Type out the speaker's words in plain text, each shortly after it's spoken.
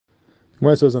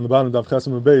Gemara says on the bottom of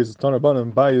Chesam Beis, Tanar Banim,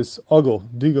 bias, Ugol,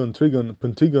 דיגון, טריגון,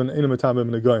 פונטיגון, ain't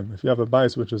metamim negoim. If you have a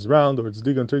bias which is round, or it's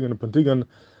דיגון, טריגון, and פונטיגון,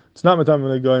 it's not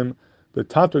metamim negoim, but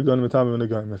tatrigon metamim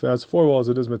negoim. If it has four walls,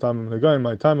 it is metamim negoim.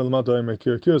 My time elamato emei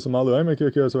kir, so malu emei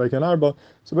kir, so I can arba.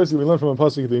 So basically, we learn from a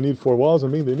pasuk they need four walls,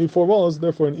 and meaning they need four walls.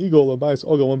 Therefore, an eagle, a bias,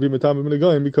 Ugol won't be metamim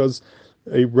negoim because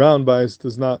a round bias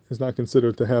is not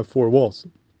considered to have four walls.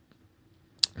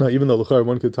 Now, even though Lichar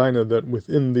one could tie that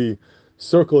within the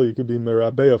circle you could be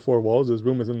merabeya four walls, there's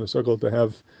room within the circle to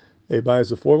have a bias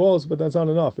of four walls, but that's not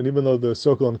enough. And even though the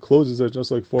circle encloses it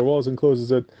just like four walls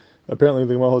encloses it, apparently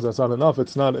the Gemara holds that's not enough.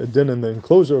 It's not a din in the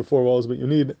enclosure of four walls, but you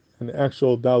need an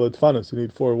actual daled fanas. You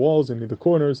need four walls, you need the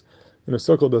corners, and a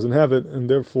circle doesn't have it, and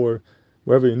therefore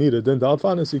wherever you need a din daled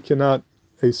fanas,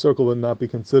 a circle would not be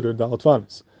considered daled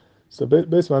fanas. So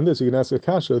based on this, you can ask a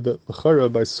kasha that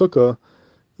l'chara by sukkah,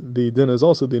 the din is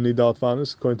also the need daled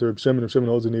fanas. According to Reb Shimon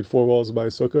holds you need four walls by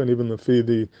sukkah, and even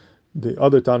the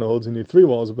other Tana holds you need three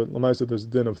walls. But Lamaisa there's a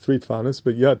din of three fanas.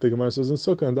 But yet the Gemara says in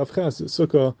sukkah and dafchas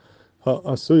sukkah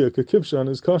ha'asuya kekivshan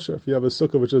is kosher. If you have a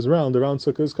sukkah which is round, the round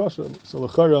sukkah is kosher. So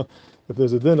l'chara, if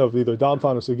there's a din of either daled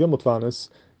fanas or gimel fanas,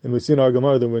 and we see in our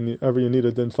Gemara that whenever you need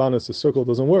a din fanas, the circle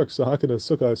doesn't work. So how could a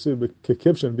sukkah ha'asuya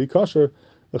kekivshan be kosher?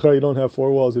 L'chara, you don't have four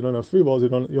walls, you don't have three walls, you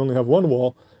only have one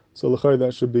wall. So l'chayr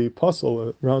that should be puzzle.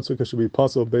 A round sukkah should be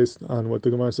puzzle based on what the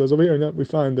Gemara says over here, and yet we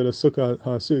find that a sukkah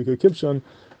ha'asuya kivshan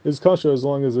is kosher as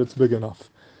long as it's big enough.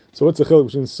 So what's the chiluk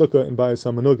between sukkah and bayis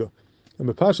hamanuga? And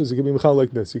the pashas, you could be mechal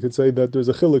like this. You could say that there's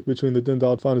a chiluk between the din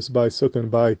daled fanas by sukkah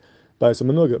and by bayis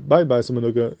hamanuga. By bayis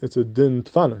hamanuga, it's a din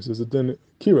fanas. There's a din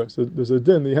כשירה. So there's a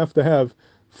din that you have to have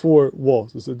four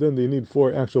walls. There's a din that you need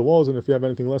four actual walls, and if you have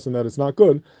anything less than that, it's not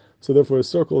good. So therefore, a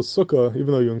circle is sukkah, even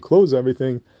though you enclose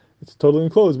everything. It's totally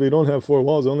enclosed, but you don't have four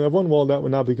walls, you only have one wall, that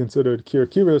would not be considered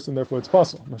kiris, and therefore it's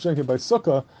possible. Mashenki by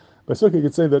sukkah you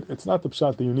could say that it's not the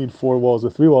pshat that you need four walls or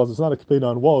three walls, it's not a kaped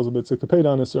on walls, but it's a kaped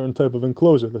on a certain type of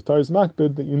enclosure. The tar is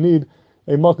makbid that you need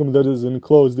a makom that is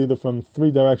enclosed either from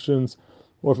three directions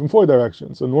or from four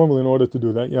directions. So normally in order to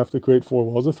do that, you have to create four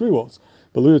walls or three walls.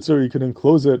 But you could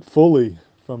enclose it fully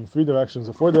from three directions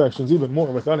or four directions, even more,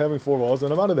 without having four walls,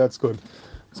 and amount of that's good.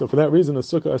 So for that reason, a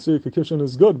sukkah ha'asuya kivshan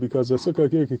is good, because a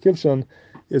sukkah ha'asuya kivshan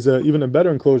is even a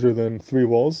better enclosure than three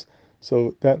walls.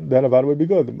 So that avada would be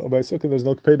good. By sukkah, there's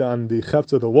no kpeda on the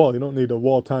chefts of the wall. You don't need a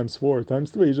wall times four or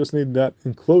times three. You just need that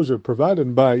enclosure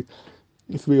provided by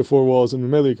three or four walls, and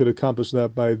maybe you could accomplish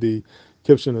that by the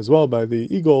kivshan as well, by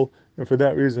the eagle. And for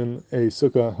that reason, a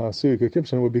sukkah ha'asuya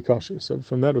kivshan would be kosher. So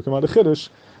from that, we come out of chiddush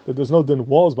that there's no din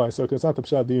walls by sukkah. It's not the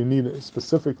pshat that you need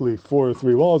specifically four or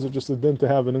three walls. It's just a din to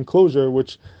have an enclosure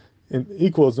which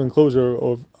equals the enclosure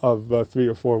of three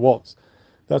or four walls.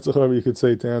 That's the charav you could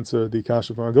say to answer the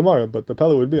kasha from our Gemara. But the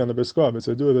pella would be on the briskar. It's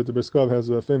a dua that the briskar has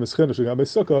a famous chiddush by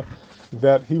sukkah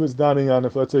that he was donning on.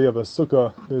 If let's say you have a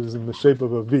sukkah that is in the shape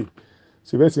of a V,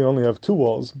 so you basically only have two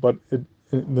walls, but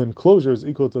the enclosure is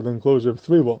equal to the enclosure of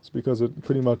three walls, because it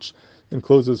pretty much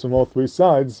encloses from all three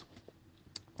sides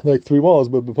like three walls,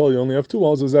 but before you only have two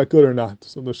walls, is that good or not?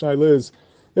 So the shaila is,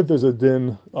 if there's a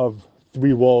din of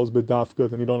three walls but dafka,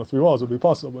 then you don't have three walls, it would be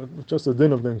possible. But if just a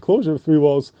din of the enclosure of three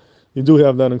walls, you do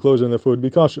have that enclosure, and therefore it would be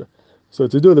kosher. So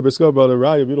to do the briskar brought a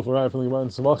raya, beautiful raya from the Gemara in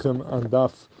Samachim on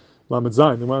Daf Lamed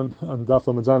Zayin. The Gemara on Daf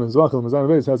Lamed Zayin and Zvachim, Lamed Zayin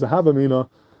base has a havamina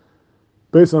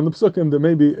based on the psukim that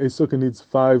maybe a sukkah needs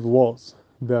five walls.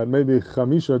 That maybe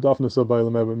chamisha dafnus of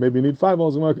maybe you need five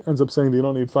walls. The Gemara ends up saying that you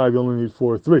don't need five, you only need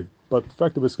four or three. But the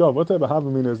fact of briskar, what type of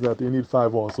havamina is that you need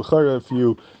five walls? If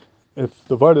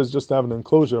the vart is just to have an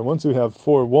enclosure, once you have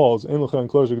four walls,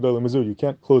 enclosure gdula mizur, you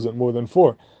can't close it more than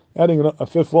four. Adding a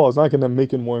fifth wall is not going to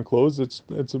make it more enclosed. It's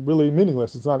really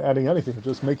meaningless. It's not adding anything. It's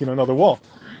just making another wall.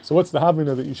 So what's the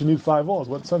havamina that you should need five walls?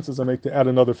 What sense does it make to add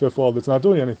another fifth wall that's not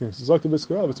doing anything? So Zakta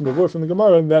B'Skarav, it's a word from the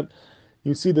Gemara, and that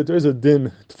you see that there's a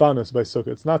din tfanas by sukkah.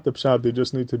 It's not the pshat they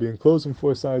just need to be enclosed from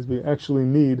four sides, but you actually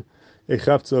need a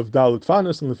chefts of dalut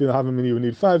tfanas, and if you have havamina you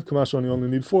need five, kamashon you only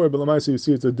need four, but lamaisa you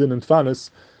see it's a din in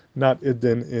tfanas, not a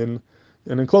din in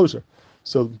an enclosure.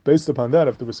 So based upon that,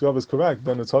 if the briskar is correct,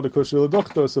 then it's hard kosher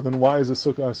l'doktor. So then why is a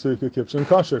sukkah ha'asuya kivshan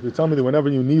kosher? If you tell me that whenever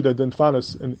you need a din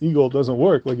tfanas, an eagle doesn't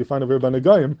work, like you find over by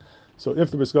negayim, so if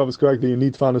the briskar is correct that you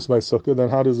need tfanas by sukkah, then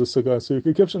how does the sukkah ha'asuya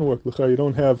kivshan work? You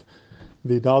don't have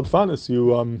the daled fanas,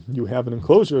 you have an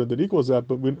enclosure that equals that,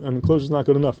 but an enclosure is not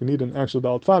good enough. You need an actual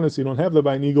daled fanas. You don't have that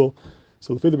by an eagle.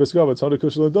 So the briskar, it's hard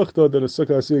kosher l'doktor that a sukkah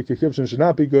ha'asuya kivshan should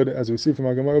not be good, as we see from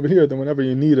our Gemara over here. Then whenever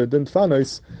you need a din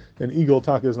fanas, an eagle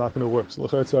taka is not going to work. So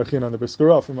it's archin on the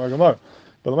briskar from our Gemara.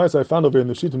 But the I found over in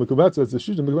the Shita Mekubetzes, the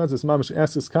Shita Mekubetzes mamish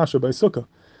asks kasha by sukkah.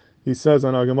 he says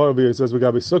on our Gemara, he says,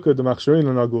 "V'gabi sukkah the machsharin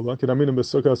and agula." Kedaminim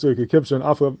besukkah asur kikibshin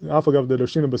afagav the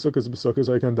doshina besukkah besukkah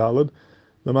so I can dalad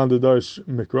the man the darsh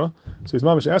mikra. So he's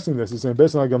mamish asking this. He's saying,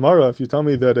 based on our Gemara, if you tell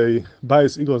me that a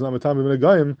bias eagle is not matami ben a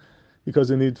goyim because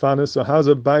you need fanis, so how's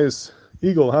a bias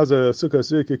eagle, how's a sukkah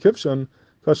asur kikibshin?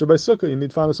 Kasha by sukkah, you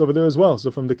need fanis over there as well.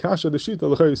 So from the kasha, the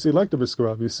shita, you see like the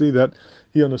briskarav, you see that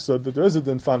he understood that there is a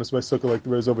din fanis by sukkah like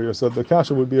there is over here. So the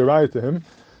kasha would be a riot to him.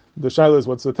 The shaila is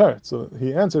what's the teretz. So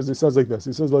he answers, he says like this.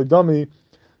 He says, like dami,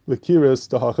 lekiris,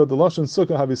 tahacha, the lashon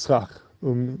sukkah havischach,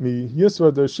 mi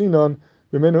yisra dershinon,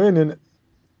 b'menoinin,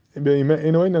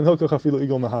 b'menoinin hilka chafilu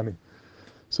igol mahani.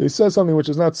 So he says something which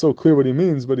is not so clear what he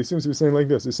means, but he seems to be saying like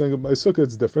this. He's saying by sukkah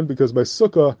it's different, because by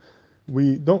sukkah,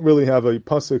 we don't really have a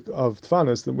pasuk of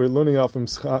tfanis that we're learning out from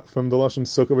the lashon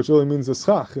sukkah, which really means the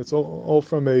schach. It's all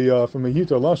from a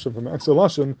yiter lashon, from an extra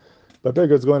lashon. But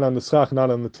bigger it's going on the schach, not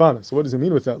on the tfanis. So what does he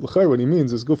mean with that? L'chayr, what he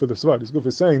means is guf of the svar. He's guf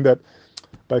is saying that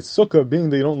by sukkah,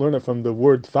 being that you don't learn it from the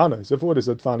word tfanis. If it would have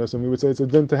said tfanis, and we would say it's a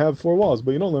din to have four walls,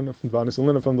 but you don't learn it from tfanis. You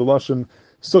learn it from the lashon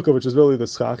sukkah, which is really the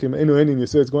schach. You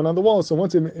say it's going on the wall. So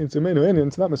once it's a menu,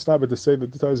 it's not mistaber to say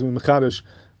that the Torah is mechadish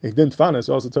a din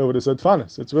tfanis. Also tell what it said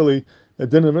tfanis. It's really a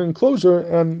din of an enclosure,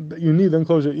 and you need an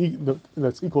enclosure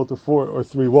that's equal to 4 or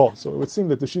 3 walls. So it would seem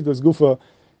that the shita is gufa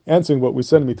answering what we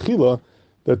said in mitchila,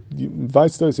 that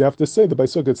vice you have to say that by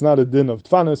sukkah it's not a din of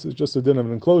tfanis, it's just a din of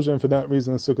an enclosure, and for that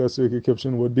reason the sukkah asur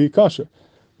kikibshin would be kosher.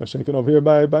 Mashenkin over here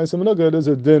by some menuga, it is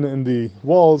a din in the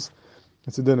walls,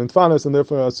 it's a din in tfanis, and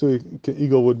therefore asur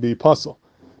eagle would be pasul.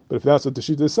 But if that's what the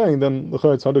shita is saying, then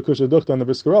l'chayr it's harder kusha duchta on the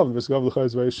briskarav. The briskarav l'chayr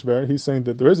is very shver. He's saying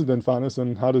that there is a din fanis,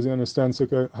 and how does he understand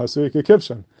sukkah asur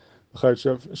kikibshin? L'chayr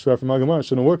shver from Agamar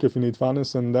shouldn't work if you need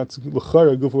fanis, and that's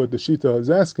l'chayr gufa what the shita is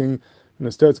asking. And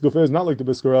the teretz gufa is not like the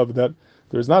briskarav that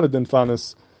there is not a din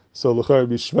fanis. So l'chayr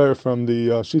be shver from the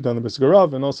shita on the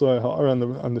briskarav, and also ha'ar on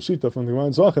the shita from the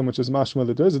Ryan Zachem, which is mashma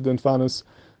that there is a din fanis.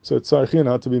 So it's tzarichin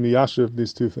how to be miyashiv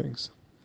these two things.